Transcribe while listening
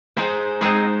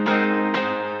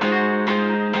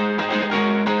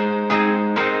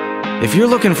If you're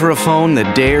looking for a phone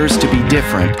that dares to be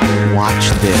different, watch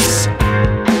this.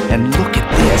 And look at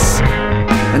this.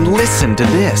 And listen to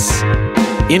this.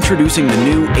 Introducing the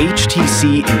new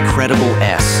HTC Incredible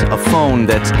S, a phone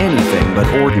that's anything but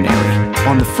ordinary.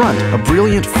 On the front, a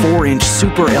brilliant 4-inch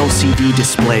Super LCD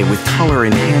display with color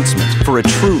enhancement for a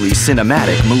truly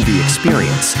cinematic movie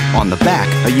experience. On the back,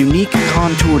 a unique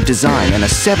contoured design and a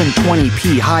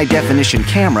 720p high-definition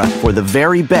camera for the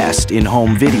very best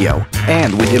in-home video.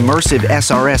 And with immersive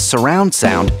SRS surround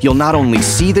sound, you'll not only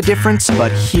see the difference,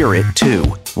 but hear it too.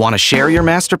 Want to share your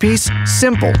masterpiece?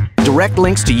 Simple. Direct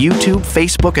links to YouTube,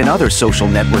 Facebook, and other social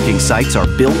networking sites are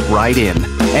built right in.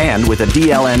 And with a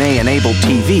DLNA-enabled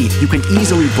TV, you can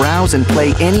easily browse and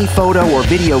play any photo or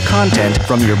video content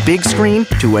from your big screen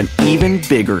to an even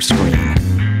bigger screen.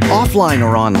 Offline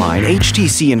or online,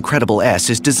 HTC Incredible S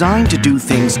is designed to do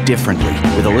things differently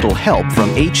with a little help from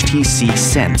HTC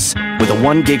Sense. With a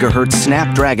 1 GHz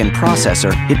Snapdragon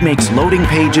processor, it makes loading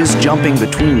pages, jumping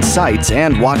between sites,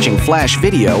 and watching flash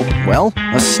video, well,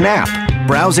 a snap.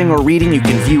 Browsing or reading, you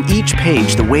can view each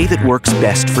page the way that works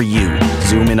best for you.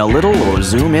 Zoom in a little or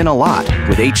zoom in a lot.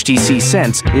 With HTC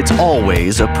Sense, it's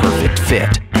always a perfect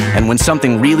fit. And when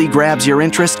something really grabs your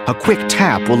interest, a quick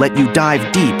tap will let you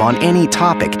dive deep on any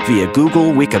topic via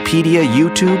Google, Wikipedia,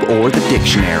 YouTube, or the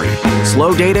dictionary.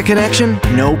 Slow data connection?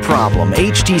 No problem.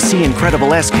 HTC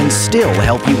Incredible S can still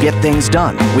help you get things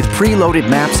done. With preloaded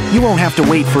maps, you won't have to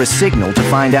wait for a signal to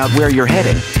find out where you're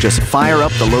heading. Just fire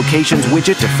up the Locations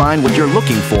widget to find what you're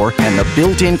looking for, and the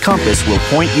built-in compass will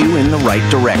point you in the right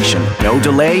direction. No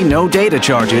delay, no data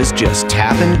charges, just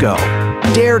tap and go.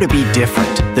 Dare to be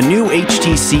different. The new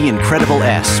HTC Incredible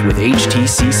S with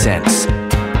HTC Sense.